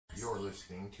You're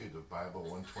listening to the Bible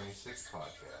 126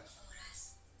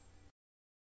 podcast.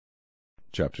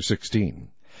 Chapter 16.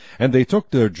 And they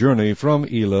took their journey from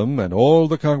Elim, and all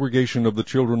the congregation of the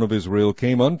children of Israel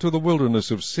came unto the wilderness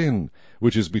of Sin,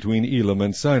 which is between Elim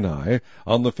and Sinai,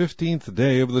 on the 15th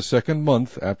day of the 2nd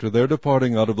month after their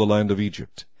departing out of the land of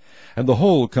Egypt. And the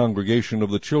whole congregation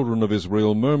of the children of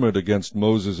Israel murmured against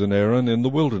Moses and Aaron in the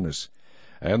wilderness.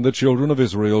 And the children of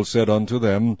Israel said unto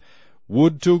them,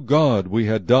 Would to God we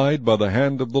had died by the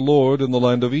hand of the Lord in the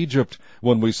land of Egypt,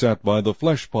 when we sat by the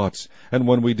flesh pots, and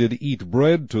when we did eat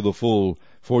bread to the full.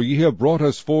 For ye have brought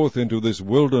us forth into this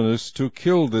wilderness to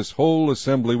kill this whole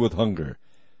assembly with hunger.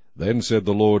 Then said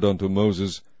the Lord unto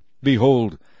Moses,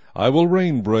 Behold, I will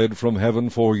rain bread from heaven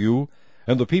for you,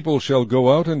 and the people shall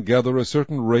go out and gather a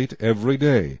certain rate every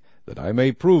day, that I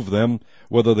may prove them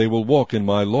whether they will walk in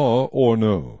my law or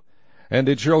no. And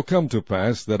it shall come to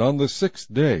pass that on the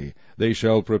 6th day they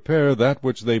shall prepare that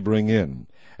which they bring in,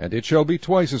 and it shall be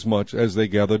twice as much as they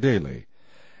gather daily.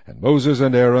 And Moses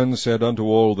and Aaron said unto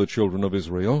all the children of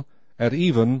Israel, At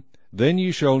even, then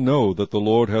ye shall know that the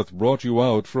Lord hath brought you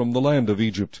out from the land of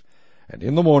Egypt. And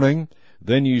in the morning,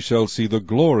 then ye shall see the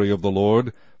glory of the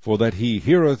Lord, for that he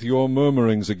heareth your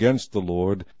murmurings against the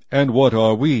Lord. And what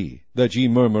are we, that ye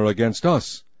murmur against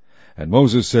us? And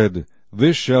Moses said,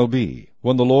 This shall be,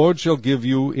 when the Lord shall give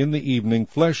you in the evening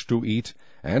flesh to eat,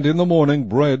 and in the morning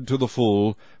bread to the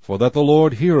full, for that the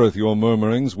Lord heareth your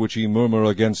murmurings which ye murmur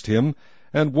against him.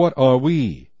 And what are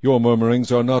we? Your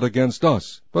murmurings are not against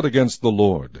us, but against the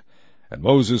Lord. And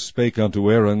Moses spake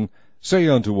unto Aaron, Say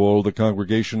unto all the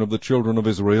congregation of the children of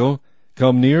Israel,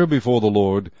 Come near before the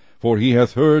Lord, for he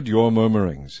hath heard your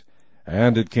murmurings.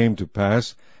 And it came to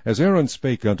pass, as Aaron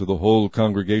spake unto the whole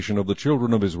congregation of the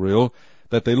children of Israel,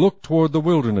 that they looked toward the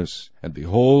wilderness, and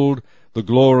behold, the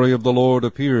glory of the Lord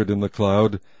appeared in the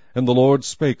cloud. And the Lord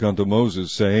spake unto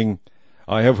Moses, saying,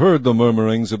 I have heard the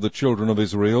murmurings of the children of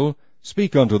Israel.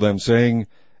 Speak unto them, saying,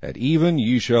 At even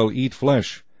ye shall eat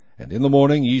flesh, and in the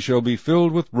morning ye shall be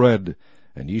filled with bread,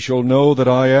 and ye shall know that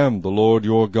I am the Lord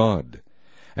your God.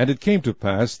 And it came to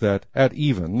pass that at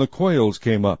even the quails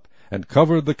came up, and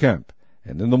covered the camp,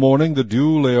 and in the morning the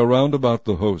dew lay around about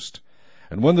the host.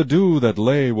 And when the dew that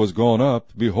lay was gone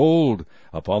up, behold,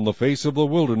 upon the face of the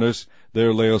wilderness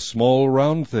there lay a small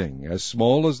round thing, as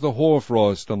small as the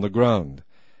hoarfrost on the ground.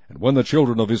 And when the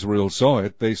children of Israel saw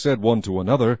it, they said one to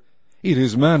another, It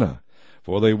is manna,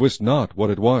 for they wist not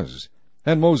what it was.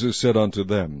 And Moses said unto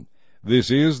them,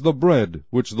 This is the bread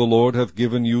which the Lord hath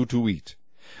given you to eat.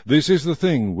 This is the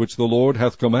thing which the Lord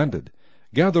hath commanded.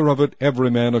 Gather of it every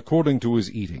man according to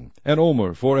his eating, an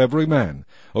omer for every man,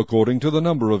 according to the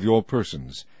number of your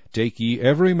persons. Take ye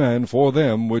every man for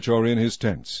them which are in his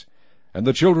tents. And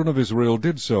the children of Israel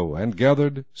did so, and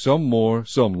gathered, some more,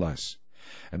 some less.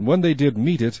 And when they did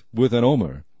meet it with an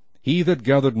omer, he that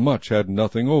gathered much had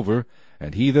nothing over,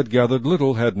 and he that gathered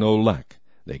little had no lack.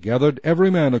 They gathered every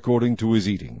man according to his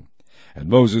eating. And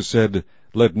Moses said,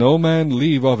 Let no man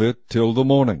leave of it till the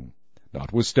morning.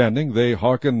 Notwithstanding they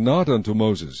hearkened not unto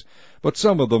Moses, but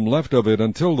some of them left of it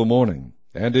until the morning,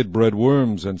 and it bred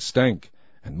worms and stank,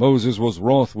 and Moses was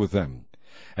wroth with them.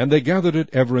 And they gathered it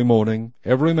every morning,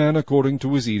 every man according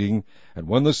to his eating, and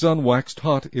when the sun waxed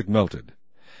hot it melted.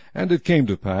 And it came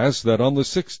to pass that on the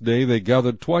 6th day they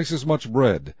gathered twice as much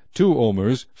bread, 2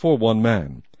 omers, for one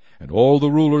man. And all the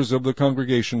rulers of the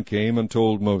congregation came and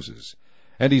told Moses.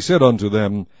 And he said unto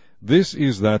them, This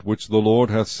is that which the Lord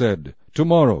hath said,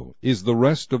 Tomorrow is the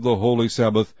rest of the holy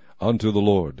Sabbath unto the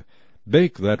Lord.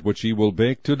 Bake that which ye will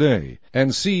bake today,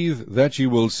 and seethe that ye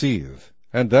will seethe,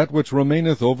 and that which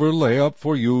remaineth over lay up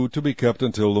for you to be kept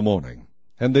until the morning.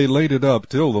 And they laid it up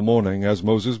till the morning, as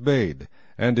Moses bade,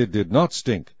 and it did not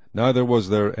stink, neither was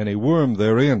there any worm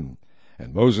therein.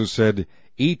 And Moses said,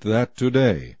 Eat that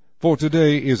today, for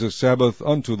today is a Sabbath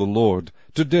unto the Lord.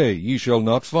 Today ye shall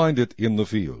not find it in the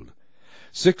field.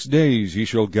 6 days ye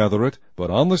shall gather it, but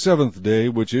on the 7th day,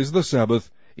 which is the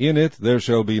Sabbath, in it there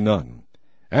shall be none.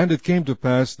 And it came to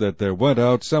pass that there went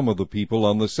out some of the people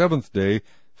on the 7th day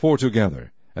for to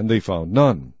gather, and they found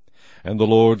none. And the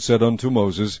Lord said unto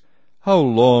Moses, How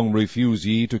long refuse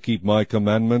ye to keep my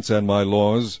commandments and my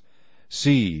laws?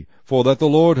 See, for that the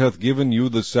Lord hath given you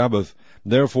the Sabbath,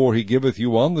 therefore he giveth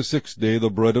you on the 6th day the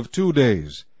bread of 2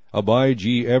 days. Abide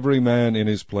ye every man in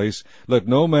his place, let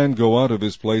no man go out of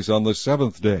his place on the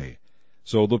 7th day.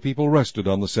 So the people rested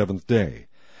on the 7th day.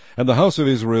 And the house of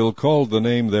Israel called the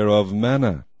name thereof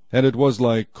manna, and it was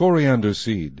like coriander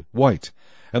seed, white,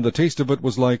 and the taste of it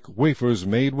was like wafers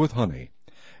made with honey.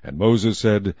 And Moses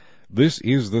said, This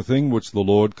is the thing which the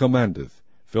Lord commandeth.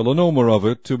 Fill an omer of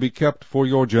it to be kept for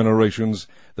your generations,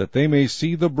 that they may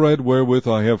see the bread wherewith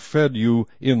I have fed you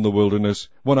in the wilderness,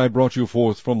 when I brought you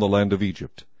forth from the land of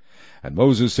Egypt. And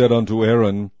Moses said unto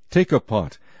Aaron, Take a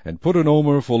pot, and put an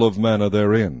omer full of manna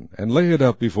therein, and lay it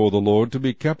up before the Lord to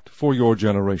be kept for your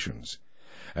generations.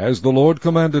 As the Lord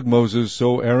commanded Moses,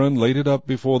 so Aaron laid it up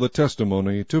before the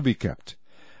testimony to be kept.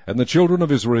 And the children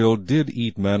of Israel did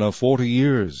eat manna 40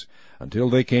 years, until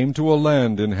they came to a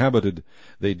land inhabited.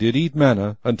 They did eat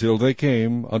manna until they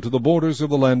came unto the borders of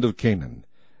the land of Canaan.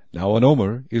 Now an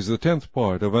omer is the 10th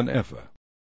part of an ephah.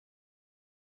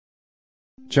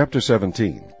 Chapter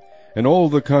 17. And all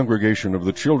the congregation of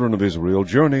the children of Israel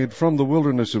journeyed from the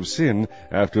wilderness of Sin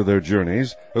after their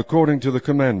journeys, according to the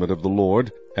commandment of the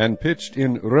Lord, and pitched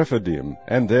in Rephidim,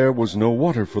 and there was no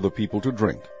water for the people to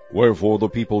drink. Wherefore the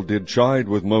people did chide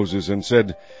with Moses, and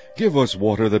said, Give us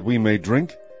water that we may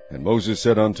drink. And Moses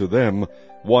said unto them,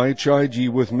 Why chide ye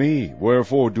with me?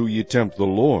 Wherefore do ye tempt the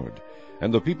Lord?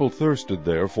 And the people thirsted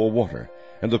there for water.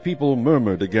 And the people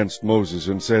murmured against Moses,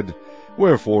 and said,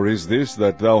 Wherefore is this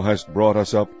that thou hast brought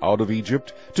us up out of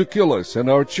Egypt, to kill us and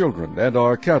our children and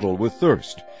our cattle with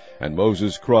thirst? And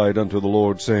Moses cried unto the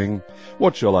Lord, saying,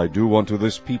 What shall I do unto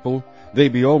this people? They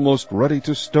be almost ready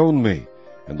to stone me.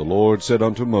 And the Lord said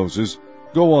unto Moses,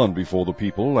 Go on before the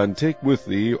people, and take with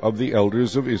thee of the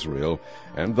elders of Israel,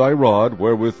 and thy rod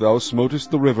wherewith thou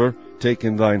smotest the river, take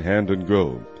in thine hand, and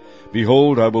go.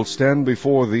 Behold, I will stand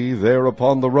before thee there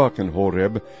upon the rock in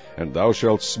Horeb, and thou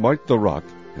shalt smite the rock,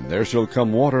 and there shall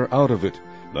come water out of it,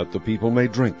 that the people may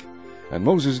drink. And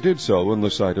Moses did so in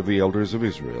the sight of the elders of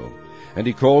Israel. And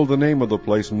he called the name of the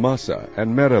place Massah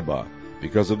and Meribah,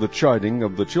 because of the chiding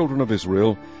of the children of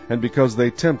Israel, and because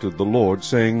they tempted the Lord,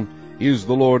 saying, Is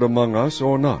the Lord among us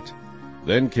or not?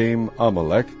 Then came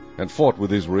Amalek, and fought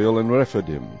with Israel in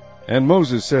Rephidim. And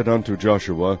Moses said unto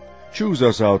Joshua, Choose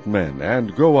us out men,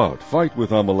 and go out, fight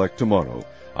with Amalek tomorrow.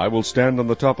 I will stand on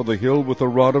the top of the hill with the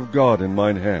rod of God in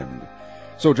mine hand.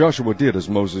 So Joshua did as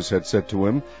Moses had said to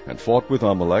him, and fought with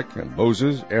Amalek, and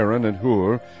Moses, Aaron, and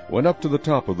Hur went up to the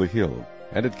top of the hill.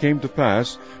 And it came to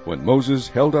pass, when Moses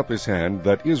held up his hand,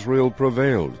 that Israel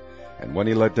prevailed, and when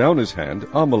he let down his hand,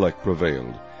 Amalek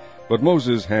prevailed. But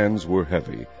Moses' hands were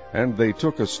heavy, and they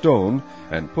took a stone,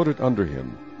 and put it under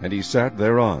him, and he sat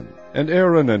thereon. And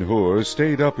Aaron and Hur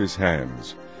stayed up his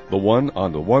hands, the one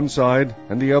on the one side,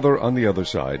 and the other on the other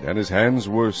side, and his hands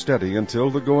were steady until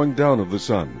the going down of the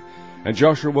sun. And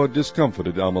Joshua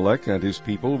discomfited Amalek and his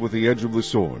people with the edge of the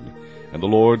sword. And the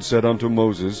Lord said unto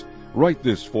Moses, Write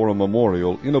this for a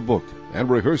memorial in a book, and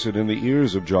rehearse it in the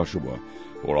ears of Joshua,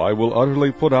 for I will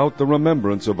utterly put out the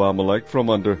remembrance of Amalek from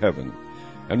under heaven.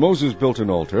 And Moses built an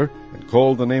altar, and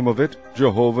called the name of it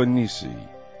Jehovah Nissi.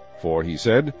 For he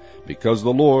said, Because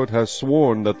the Lord hath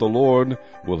sworn that the Lord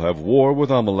will have war with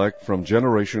Amalek from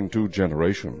generation to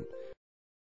generation.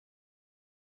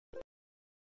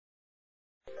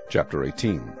 Chapter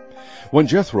 18. When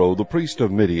Jethro, the priest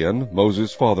of Midian,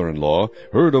 Moses' father-in-law,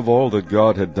 heard of all that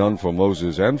God had done for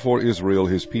Moses and for Israel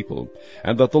his people,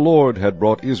 and that the Lord had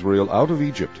brought Israel out of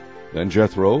Egypt, then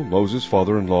Jethro, Moses'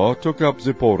 father-in-law, took up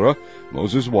Zipporah,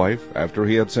 Moses' wife, after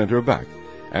he had sent her back,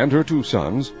 and her 2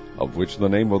 sons, of which the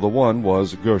name of the one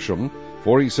was Gershom,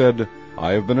 for he said,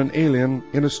 I have been an alien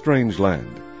in a strange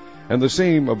land. And the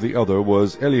same of the other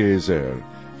was Eleazar,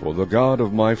 for the God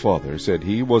of my father, said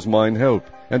he, was mine help,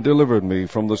 and delivered me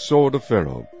from the sword of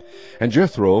Pharaoh. And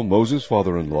Jethro, Moses'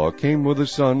 father-in-law, came with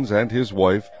his sons and his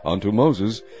wife unto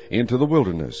Moses into the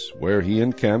wilderness, where he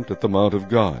encamped at the mount of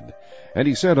God. And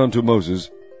he said unto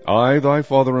Moses, I, thy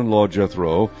father-in-law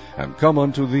Jethro, am come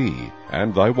unto thee,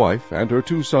 and thy wife, and her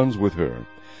 2 sons with her.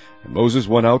 And Moses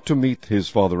went out to meet his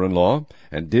father-in-law,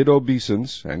 and did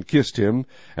obeisance, and kissed him,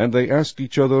 and they asked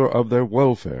each other of their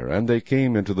welfare, and they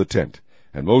came into the tent.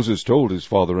 And Moses told his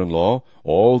father-in-law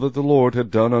all that the Lord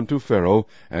had done unto Pharaoh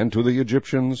and to the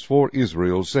Egyptians for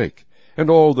Israel's sake, and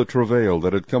all the travail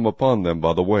that had come upon them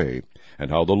by the way,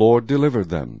 and how the Lord delivered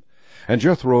them. And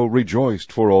Jethro rejoiced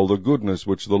for all the goodness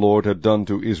which the Lord had done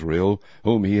to Israel,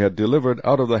 whom he had delivered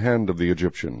out of the hand of the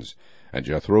Egyptians. And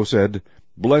Jethro said,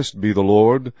 Blessed be the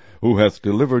Lord, who hath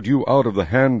delivered you out of the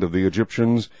hand of the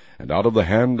Egyptians, and out of the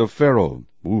hand of Pharaoh,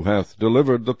 who hath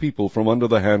delivered the people from under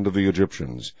the hand of the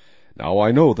Egyptians. Now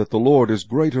I know that the Lord is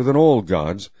greater than all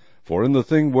gods, for in the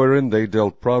thing wherein they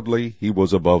dealt proudly he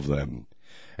was above them.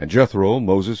 And Jethro,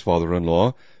 Moses'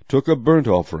 father-in-law, took a burnt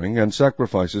offering and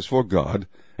sacrifices for God,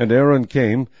 and Aaron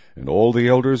came, and all the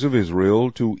elders of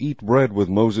Israel, to eat bread with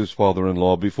Moses'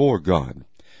 father-in-law before God.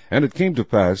 And it came to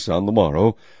pass on the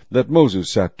morrow that Moses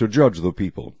sat to judge the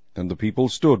people, and the people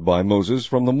stood by Moses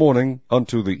from the morning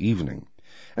unto the evening.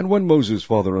 And when Moses'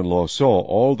 father-in-law saw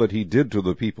all that he did to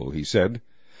the people, he said,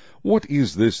 What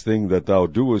is this thing that thou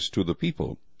doest to the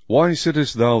people? Why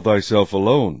sittest thou thyself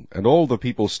alone, and all the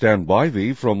people stand by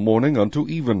thee from morning unto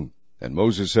even? And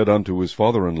Moses said unto his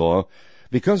father-in-law,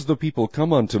 Because the people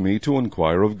come unto me to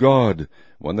inquire of God.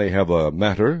 When they have a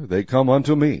matter, they come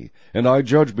unto me, and I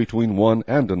judge between one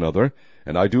and another,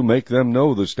 and I do make them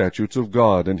know the statutes of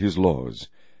God and his laws.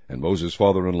 And Moses'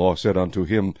 father-in-law said unto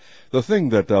him, The thing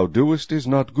that thou doest is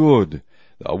not good.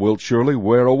 Thou wilt surely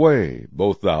wear away,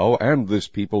 both thou and this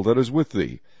people that is with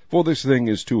thee, for this thing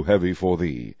is too heavy for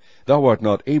thee. Thou art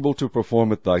not able to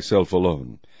perform it thyself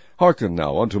alone. Hearken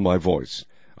now unto my voice.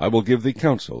 I will give thee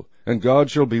counsel, and God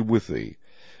shall be with thee.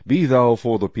 Be thou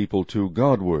for the people to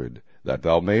Godward, that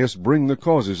thou mayest bring the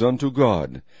causes unto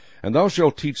God. And thou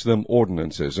shalt teach them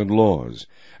ordinances and laws,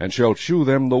 and shalt shew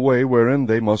them the way wherein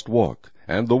they must walk,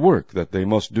 and the work that they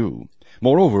must do.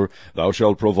 Moreover, thou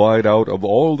shalt provide out of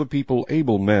all the people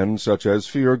able men, such as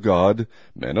fear God,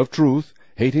 men of truth,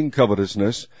 hating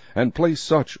covetousness, and place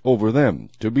such over them,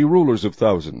 to be rulers of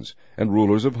thousands, and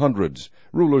rulers of hundreds,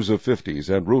 rulers of 50s,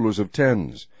 and rulers of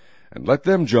 10s. And let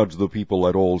them judge the people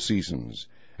at all seasons.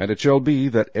 And it shall be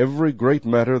that every great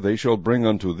matter they shall bring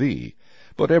unto thee,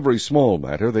 but every small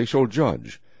matter they shall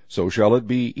judge. So shall it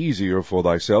be easier for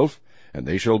thyself, and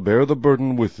they shall bear the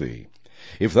burden with thee.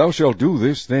 If thou shalt do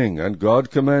this thing, and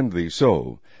God command thee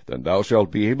so, then thou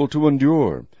shalt be able to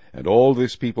endure, and all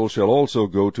this people shall also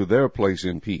go to their place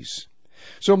in peace.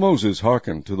 So Moses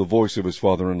hearkened to the voice of his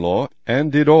father-in-law,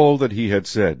 and did all that he had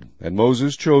said. And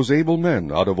Moses chose able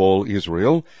men out of all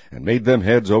Israel, and made them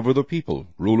heads over the people,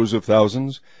 rulers of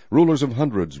thousands, rulers of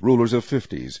hundreds, rulers of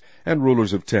 50s, and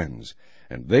rulers of 10s.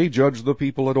 And they judged the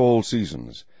people at all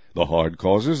seasons. The hard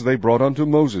causes they brought unto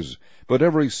Moses, but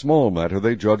every small matter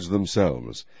they judged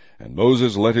themselves. And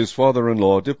Moses let his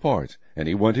father-in-law depart, and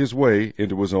he went his way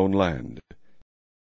into his own land.